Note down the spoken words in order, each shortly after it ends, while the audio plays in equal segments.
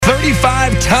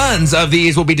35 tons of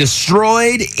these will be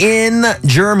destroyed in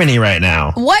Germany right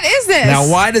now. What is this? Now,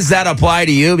 why does that apply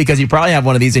to you? Because you probably have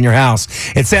one of these in your house.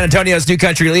 It's San Antonio's new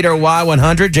country leader,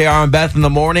 Y100, JR and Beth in the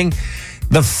morning.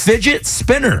 The fidget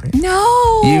spinner.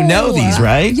 No. You know these,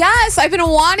 right? Yes, I've been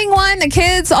wanting one. The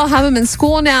kids all have them in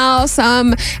school now.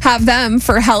 Some have them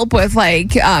for help with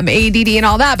like ADD and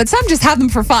all that, but some just have them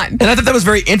for fun. And I thought that was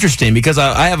very interesting because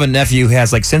I have a nephew who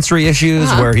has like sensory issues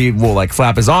where he will like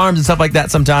flap his arms and stuff like that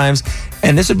sometimes.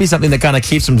 And this would be something that kind of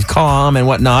keeps him calm and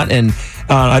whatnot. And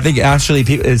I think actually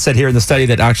it said here in the study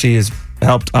that actually has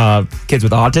helped kids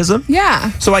with autism. Yeah.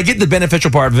 So I get the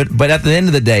beneficial part of it, but at the end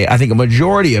of the day, I think a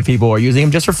majority of people are using them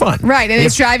just for fun. Right, and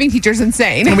it's driving teachers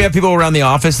insane. And we have people around the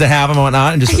office that have them and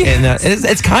whatnot, and just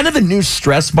it's kind of the new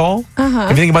stress ball.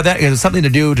 If you think about that, it's something to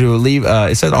do to relieve.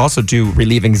 It said also to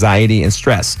relieve anxiety and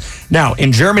stress. Now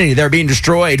in Germany, they're being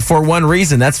destroyed for one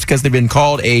reason. That's because they've been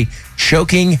called a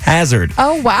choking hazard.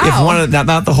 Oh wow! If one of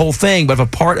not the whole thing, but if a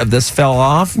part of this fell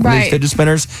off, these fidget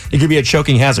spinners, it could be a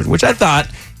choking hazard. Which I thought.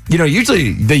 You know,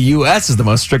 usually the U.S. is the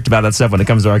most strict about that stuff when it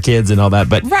comes to our kids and all that.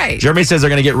 But Germany says they're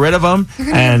going to get rid of them.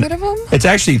 And get rid of them? It's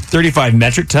actually 35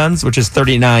 metric tons, which is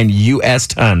 39 U.S.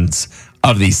 tons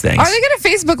of these things. Are they going to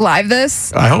Facebook Live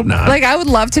this? I hope not. Like, I would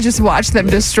love to just watch them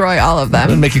destroy all of them.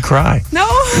 It would make you cry. No,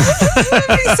 that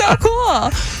would be so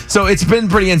cool. So it's been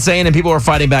pretty insane, and people are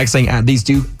fighting back saying these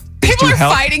do People are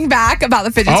help. fighting back about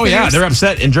the fidget spinners. Oh, yeah. They're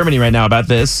upset in Germany right now about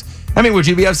this. I mean, would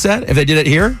you be upset if they did it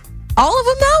here? All of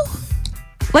them, though?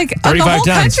 Like, 35 the whole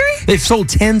tons. country? They've sold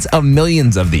tens of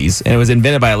millions of these, and it was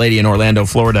invented by a lady in Orlando,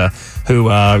 Florida, who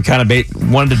kind of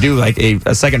wanted to do like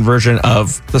a second version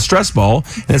of the stress ball,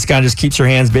 and this kind of just keeps her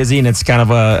hands busy, and it's kind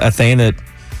of a thing that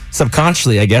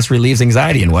subconsciously, I guess, relieves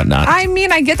anxiety and whatnot. I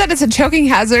mean, I get that it's a choking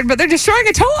hazard, but they're destroying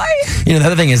a toy. You know, the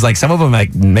other thing is, like, some of them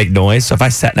like make noise, so if I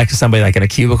sat next to somebody like in a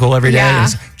cubicle every day, and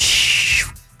it's,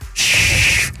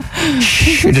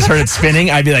 you just heard it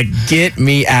spinning, I'd be like, get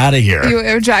me out of here.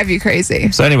 It would drive you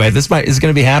crazy. So anyway, this is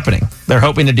going to be happening. They're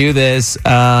hoping to do this.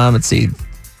 Let's see.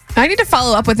 I need to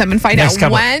follow up with them and find out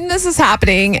when this is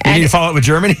happening. You need to follow up with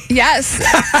Germany? Yes.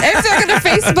 If they're going to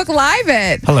Facebook Live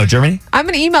it. Hello, Germany? I'm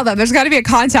going to email them. There's got to be a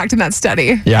contact in that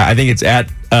study. Yeah, I think it's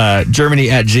at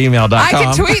germany@gmail.com. I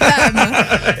can tweet them.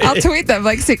 I'll tweet them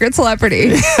like secret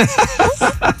celebrity.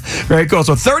 Very cool.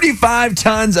 So 35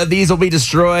 tons of these will be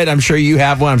destroyed. I'm sure you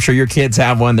have one. I'm sure your kids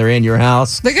have one. They're in your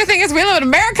house. The good thing is we live in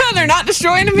America and they're not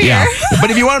destroying them here.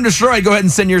 But if you want them destroyed, go ahead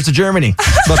and send yours to Germany.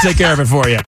 They'll take care of it for you.